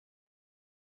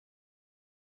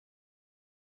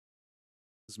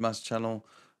Maths channel,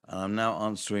 and I'm now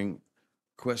answering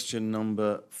question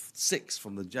number 6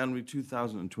 from the January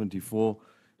 2024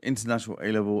 International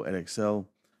A-Level Edexcel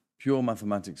Pure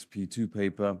Mathematics P2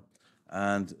 paper,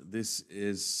 and this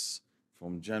is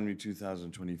from January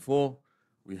 2024.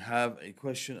 We have a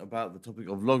question about the topic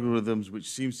of logarithms, which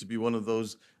seems to be one of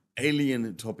those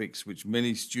alien topics which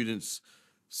many students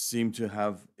seem to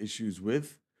have issues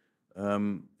with.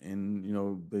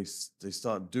 They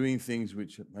start doing things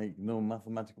which make no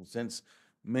mathematical sense,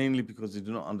 mainly because they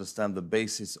do not understand the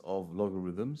basis of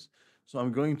logarithms. So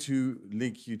I'm going to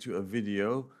link you to a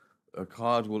video. A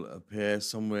card will appear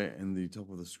somewhere in the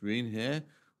top of the screen here,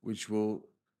 which will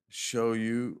show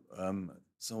you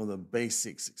some of the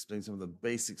basics, explain some of the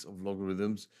basics of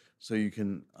logarithms, so you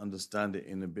can understand it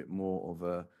in a bit more of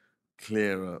a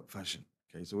clearer fashion.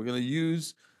 Okay, so we're going to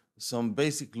use some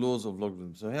basic laws of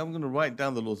logarithms. So here I'm going to write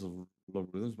down the laws of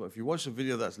logarithms, but if you watch the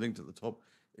video that's linked at the top,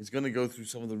 it's going to go through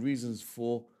some of the reasons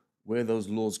for where those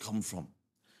laws come from,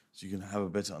 so you can have a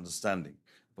better understanding.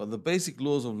 But the basic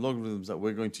laws of logarithms that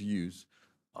we're going to use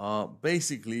are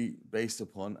basically based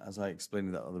upon, as I explained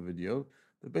in that other video,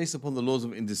 they're based upon the laws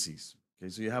of indices. Okay,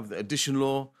 so you have the addition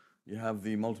law, you have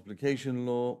the multiplication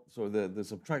law, so the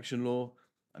subtraction law,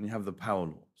 and you have the power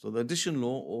law. So the addition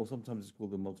law, or sometimes it's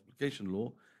called the multiplication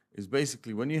law, is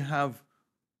basically when you have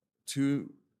two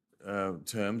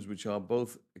terms which are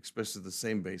both expressed as the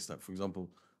same base, like for example,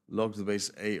 log to the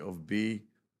base a of b,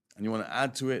 and you want to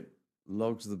add to it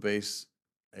log to the base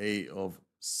a of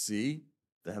c,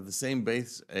 they have the same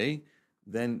base a,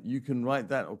 then you can write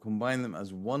that or combine them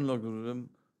as one logarithm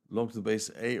log to the base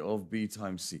a of b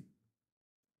times c.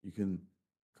 You can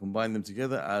combine them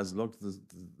together as log to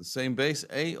the same base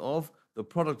a of the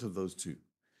product of those two.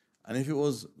 And if it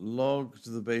was log to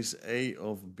the base a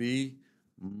of b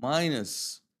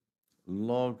minus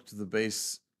log to the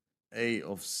base a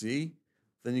of c,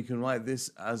 then you can write this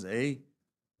as a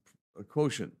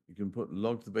quotient. You can put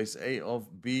log to the base a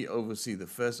of b over c, the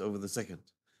first over the second.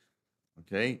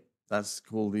 Okay, that's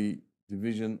called the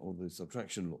division or the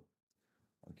subtraction law.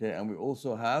 Okay, and we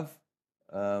also have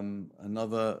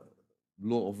another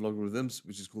law of logarithms,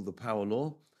 which is called the power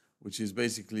law, which is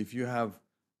basically if you have,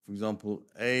 for example,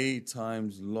 a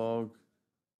times log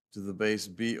to the base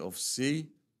b of c,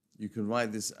 you can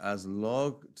write this as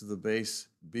log to the base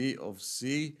b of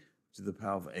c to the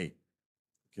power of a.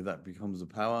 Okay, that becomes the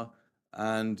power.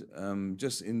 And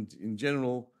just in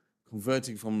general,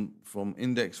 converting from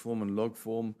index form and log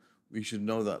form, we should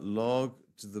know that log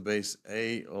to the base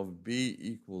a of b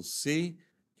equals c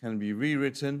can be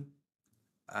rewritten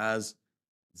as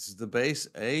this is the base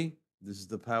a, this is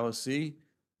the power c,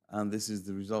 and this is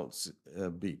the result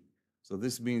b. So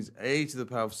this means a to the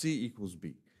power of c equals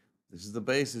b. This is the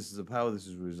base, this is the power, this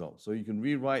is the result. So you can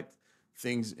rewrite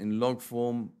things in log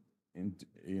form,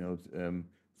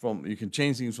 you can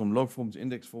change things from log form to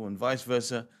index form and vice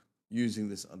versa using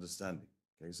this understanding.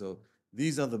 Okay, so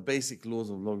these are the basic laws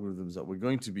of logarithms that we're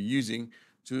going to be using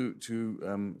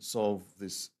to solve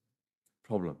this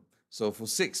problem. So for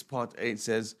 6, part 8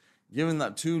 says, given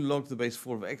that 2 log to the base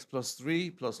 4 of x plus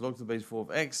 3 plus log to the base 4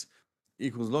 of x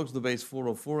equals log to the base 4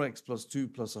 of 4x plus 2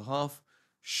 plus a half,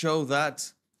 show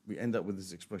that we end up with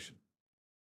this expression.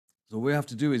 So what we have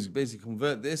to do is basically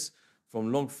convert this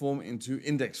from log form into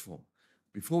index form.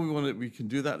 Before we can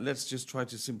do that, let's just try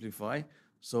to simplify.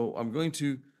 So I'm going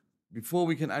to, before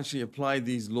we can actually apply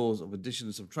these laws of addition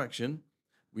and subtraction,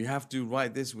 we have to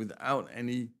write this without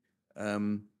any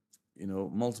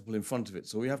multiple in front of it.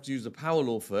 So we have to use the power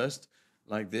law first,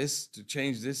 like this, to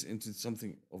change this into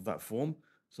something of that form,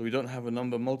 so we don't have a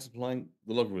number multiplying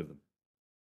the logarithm.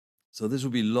 So this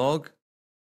will be log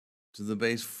to the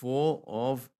base 4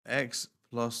 of x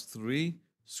plus 3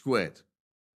 squared,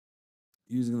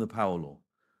 using the power law,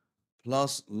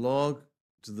 plus log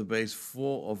to the base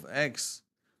 4 of x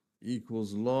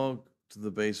equals log to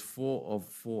the base 4 of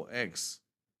 4x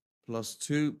plus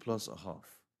 2 plus a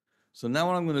half. So now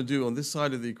what I'm going to do on this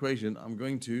side of the equation, I'm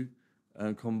going to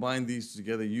combine these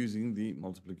together using the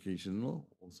multiplication law,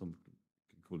 or some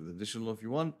can call it addition law if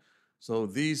you want. So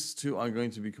these two are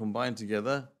going to be combined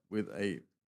together with a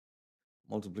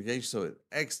multiplication. So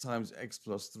x times x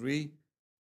plus 3,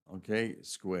 okay,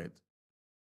 squared.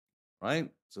 Right?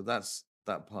 So that's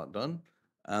that part done.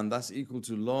 And that's equal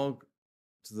to log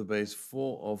to the base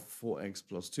 4 of 4x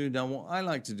plus 2. Now what I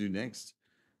like to do next,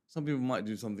 some people might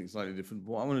do something slightly different,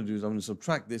 but what I'm going to do is I'm going to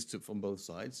subtract this from both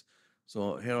sides.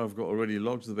 So here I've got already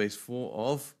log to the base 4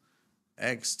 of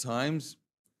x times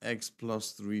x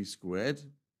plus 3 squared.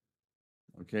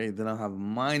 Okay, then I have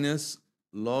minus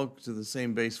log to the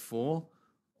same base 4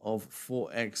 of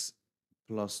 4x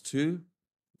plus 2.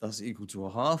 That's equal to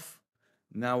a half.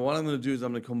 Now, what I'm going to do is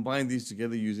I'm going to combine these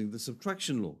together using the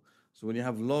subtraction law. So when you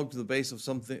have log to the base of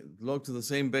something, log to the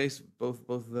same base, both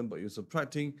of them, but you're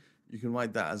subtracting, you can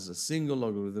write that as a single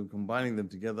logarithm, combining them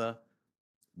together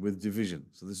with division.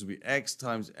 So this will be x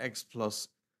times x plus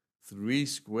 3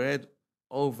 squared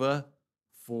over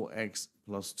 4x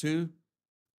plus 2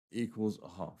 equals a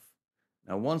half.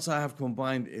 Now, once I have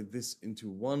combined this into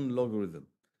one logarithm,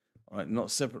 all right,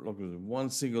 not separate logarithm, one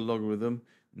single logarithm,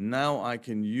 now I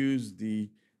can use the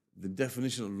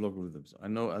definition of logarithms. I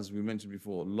know, as we mentioned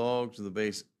before, log to the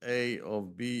base a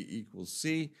of b equals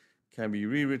c can be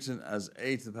rewritten as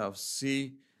a to the power of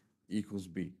c equals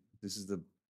b. This is the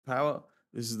power,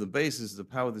 this is the base, this is the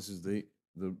power, this is the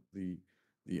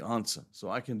answer. So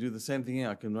I can do the same thing here.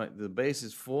 I can write the base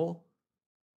is 4,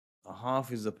 a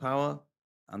half is the power,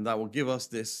 and that will give us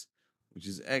this, which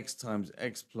is x times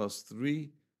x plus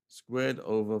 3 squared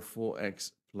over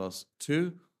 4x plus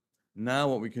 2. Now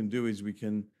what we can do is we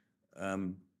can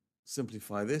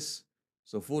simplify this.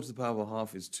 So 4 to the power of a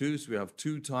half is 2. So we have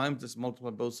 2 times, let's multiply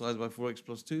both sides by 4x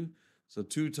plus 2. So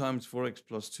 2 times 4x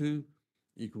plus 2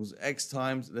 equals x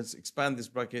times, let's expand this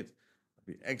bracket,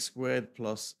 it'll be x squared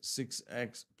plus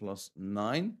 6x plus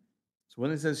 9. So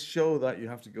when it says show that, you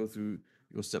have to go through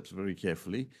your steps very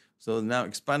carefully. So now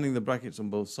expanding the brackets on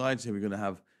both sides, here we're going to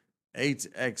have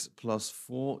 8x plus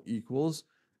 4 equals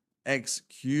x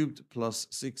cubed plus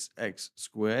 6x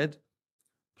squared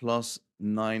plus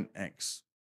 9x.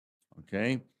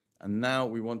 Okay, and now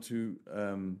we want to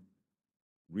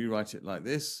rewrite it like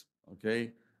this.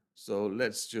 Okay, so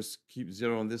let's just keep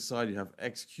 0 on this side. You have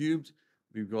x cubed.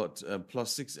 We've got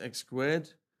plus 6x squared.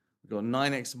 We've got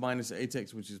 9x minus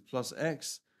 8x, which is plus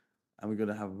x. And we're going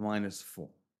to have minus 4.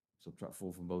 Subtract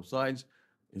 4 from both sides.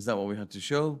 Is that what we had to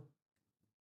show?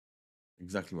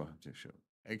 Exactly what I had to show.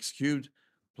 X cubed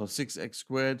plus 6x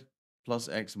squared plus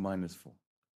x minus 4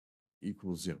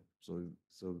 equals 0. So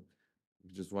you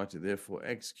just write it there for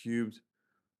x cubed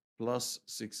plus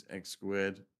 6x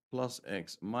squared plus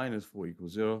x minus 4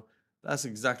 equals 0. That's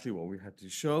exactly what we had to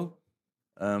show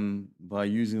by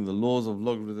using the laws of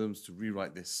logarithms to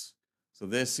rewrite this. So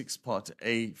there's 6 part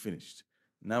A finished.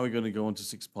 Now we're going to go on to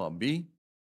 6 part B.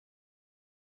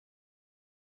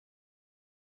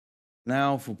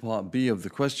 Now for part B of the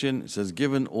question, it says,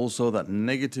 given also that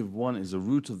negative 1 is a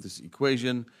root of this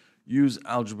equation, use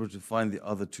algebra to find the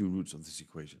other 2 roots of this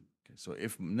equation. Okay, so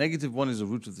if negative 1 is a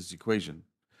root of this equation,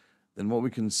 then what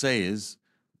we can say is,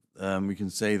 we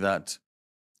can say that,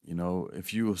 you know,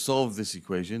 if you solve this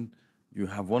equation, you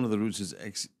have one of the roots is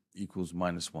x equals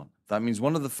minus 1. That means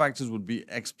one of the factors would be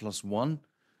x plus 1,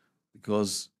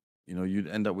 because, you know, you'd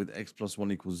end up with x plus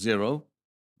 1 equals 0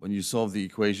 when you solve the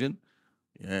equation.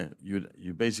 Yeah,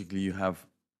 you basically have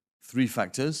 3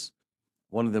 factors.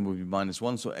 One of them would be minus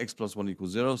 1, so x plus 1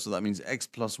 equals 0. So that means x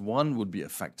plus 1 would be a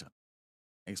factor.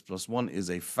 X plus 1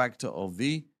 is a factor of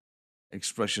the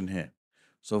expression here.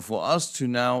 So for us to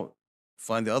now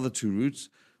find the other 2 roots,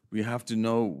 we have to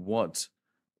know what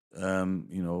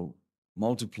you know,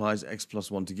 multiplies x plus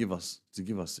 1 to give us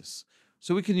this.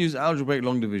 So we can use algebraic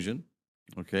long division.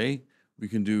 Okay, we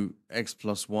can do x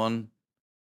plus 1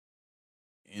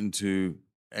 into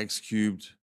x cubed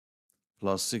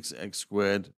plus 6x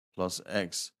squared plus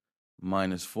x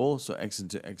minus 4. So x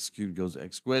into x cubed goes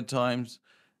x squared times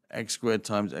x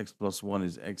plus 1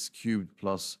 is x cubed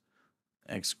plus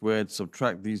x squared.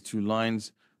 Subtract these 2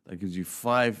 lines. That gives you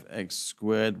 5x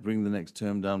squared. Bring the next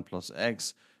term down plus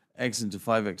x. X into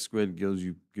 5x squared gives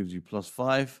you plus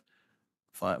 5x.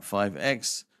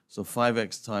 So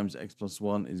 5x times x plus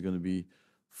 1 is going to be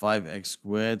 5x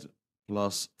squared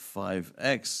plus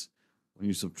 5x. When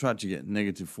you subtract, you get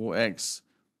negative 4x.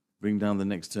 Bring down the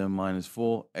next term, minus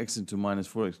 4. X into minus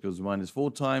 4x goes minus 4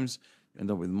 times. You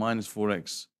end up with minus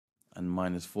 4x and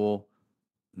minus 4.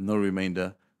 No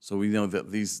remainder. So we know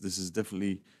that this is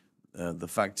definitely the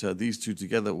factor. These 2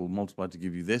 together will multiply to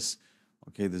give you this.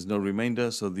 Okay, there's no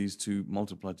remainder, so these 2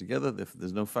 multiply together.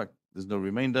 Therefore, there's no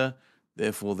remainder.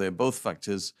 Therefore, they're both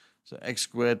factors. So x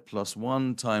squared plus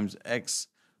 1 times x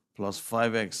plus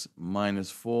 5x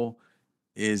minus 4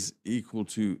 is equal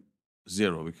to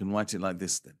 0. We can write it like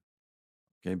this then.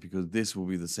 Okay, because this will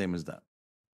be the same as that.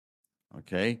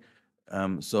 Okay,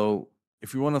 so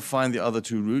if we want to find the other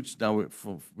 2 roots, now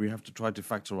we have to try to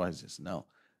factorize this. Now,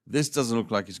 this doesn't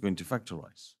look like it's going to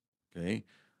factorize. Okay,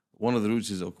 one of the roots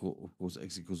is, of course,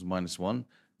 x equals minus 1.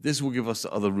 This will give us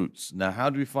the other roots. Now, how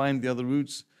do we find the other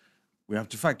roots? We have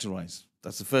to factorize.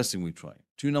 That's the first thing we try.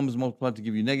 2 numbers multiplied to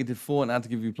give you negative 4 and add to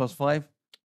give you plus 5.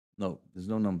 No, there's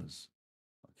no numbers.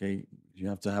 Okay, you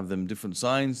have to have them different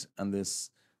signs, and this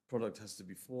product has to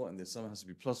be 4, and this sum has to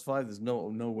be plus 5. There's no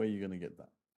way you're going to get that,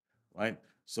 right?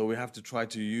 So we have to try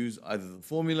to use either the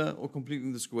formula or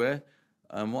completing the square.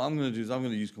 What I'm going to do is I'm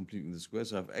going to use completing the square.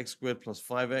 So I have x squared plus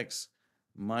 5x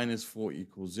minus 4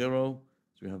 equals 0.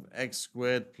 So we have x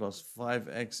squared plus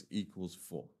 5x equals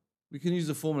 4. We can use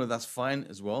the formula, that's fine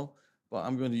as well. But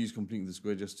I'm going to use completing the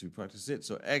square just to practice it.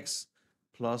 So x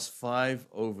plus 5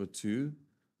 over 2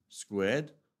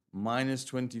 squared minus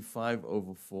 25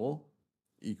 over 4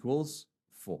 equals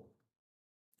 4.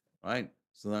 Right?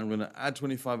 So then I'm going to add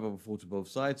 25 over 4 to both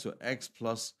sides. So x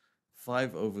plus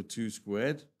 5 over 2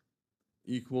 squared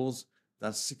equals,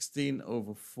 that's 16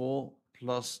 over 4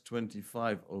 plus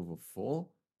 25 over 4.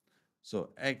 So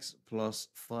x plus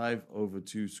 5 over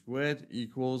 2 squared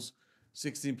equals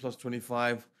 16 plus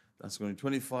 25, that's going to be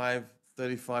 25,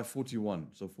 35, 41.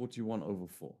 So 41 over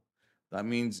 4. That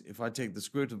means if I take the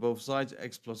square root of both sides,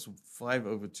 x plus 5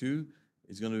 over 2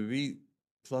 is going to be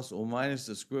plus or minus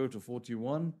the square root of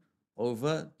 41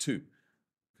 over 2.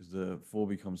 Because the 4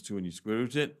 becomes 2 when you square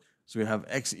root it. So we have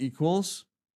x equals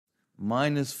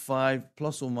minus 5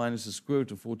 plus or minus the square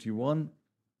root of 41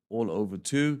 all over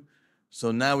 2.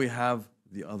 So now we have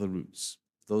the other roots.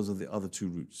 Those are the other two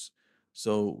roots.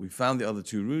 So we found the other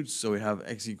two roots. So we have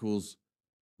x equals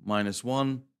minus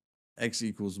 1, x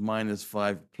equals minus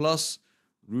 5 plus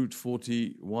root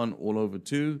 41 all over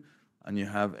 2. And you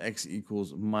have x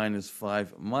equals minus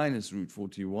 5 minus root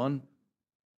 41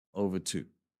 over 2.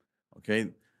 Okay.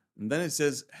 And then it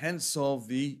says, hence solve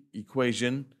the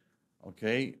equation,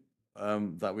 okay,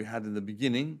 that we had in the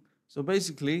beginning. So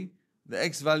basically, the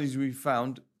x values we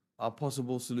found are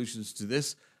possible solutions to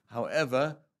this.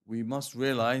 However, we must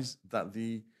realize that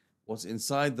what's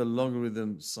inside the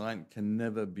logarithm sign can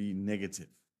never be negative.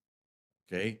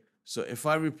 Okay, so if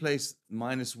I replace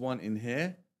minus 1 in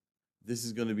here, this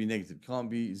is going to be negative. It can't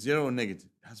be 0 or negative.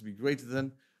 It has to be greater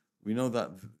than. We know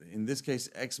that in this case,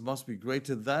 x must be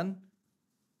greater than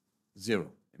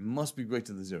 0. It must be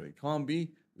greater than 0. It can't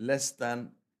be less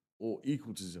than or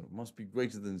equal to 0. It must be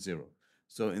greater than 0.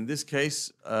 So in this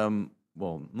case,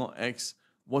 well, not x,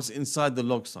 what's inside the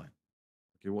log sign?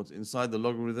 Okay, what's inside the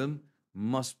logarithm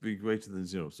must be greater than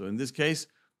 0. So in this case,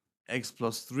 x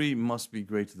plus 3 must be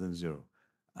greater than 0.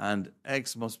 And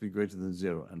x must be greater than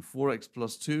 0. And 4x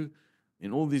plus 2,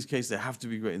 in all these cases, they have to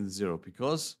be greater than 0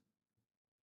 because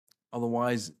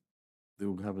otherwise they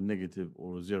will have a negative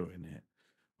or a 0 in here.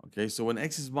 Okay, so when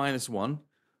x is minus 1,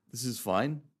 this is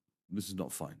fine. This is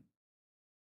not fine.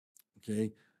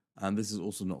 Okay, and this is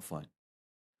also not fine.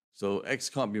 So x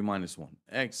can't be minus 1.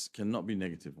 X cannot be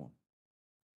negative 1.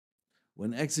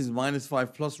 When x is minus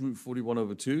 5 plus root 41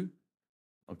 over 2,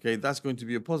 okay, that's going to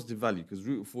be a positive value because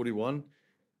root 41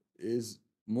 is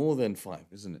more than 5,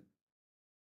 isn't it?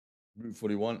 Root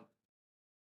 41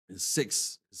 is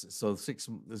 6. So 6,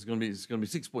 it's going to be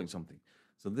 6 point something.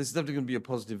 So this is definitely going to be a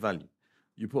positive value.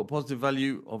 You put a positive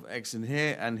value of x in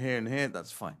here and here and here,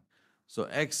 that's fine. So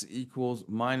x equals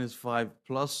minus 5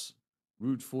 plus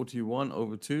root 41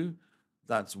 over 2.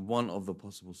 That's one of the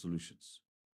possible solutions.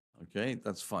 Okay,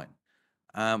 that's fine.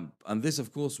 And this,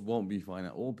 of course, won't be fine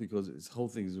at all because this whole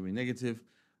thing is going to be negative.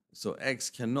 So x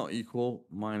cannot equal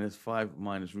minus 5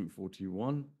 minus root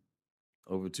 41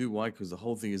 over 2. Why? Because the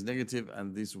whole thing is negative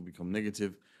and this will become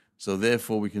negative. So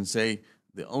therefore, we can say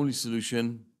the only solution,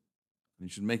 and you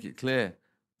should make it clear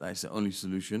that it's the only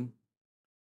solution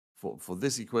for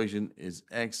this equation is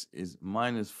x is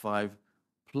minus 5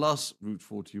 plus root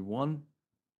 41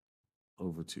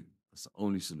 over 2. That's the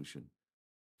only solution.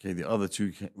 Okay, the other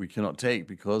two we cannot take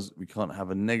because we can't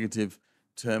have a negative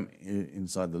term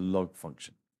inside the log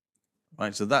function. All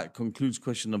right, so that concludes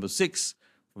question number 6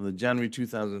 from the January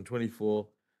 2024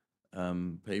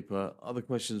 paper. Other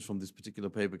questions from this particular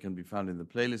paper can be found in the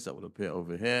playlist that will appear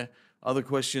over here. Other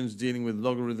questions dealing with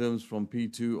logarithms from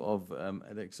P2 of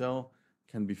Edexcel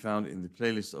can be found in the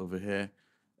playlist over here.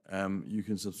 You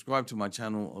can subscribe to my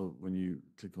channel when you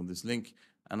click on this link.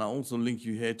 And I'll also link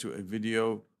you here to a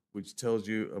video which tells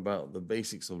you about the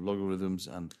basics of logarithms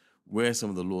and where some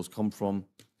of the laws come from.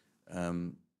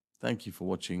 Thank you for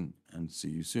watching and see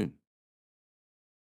you soon.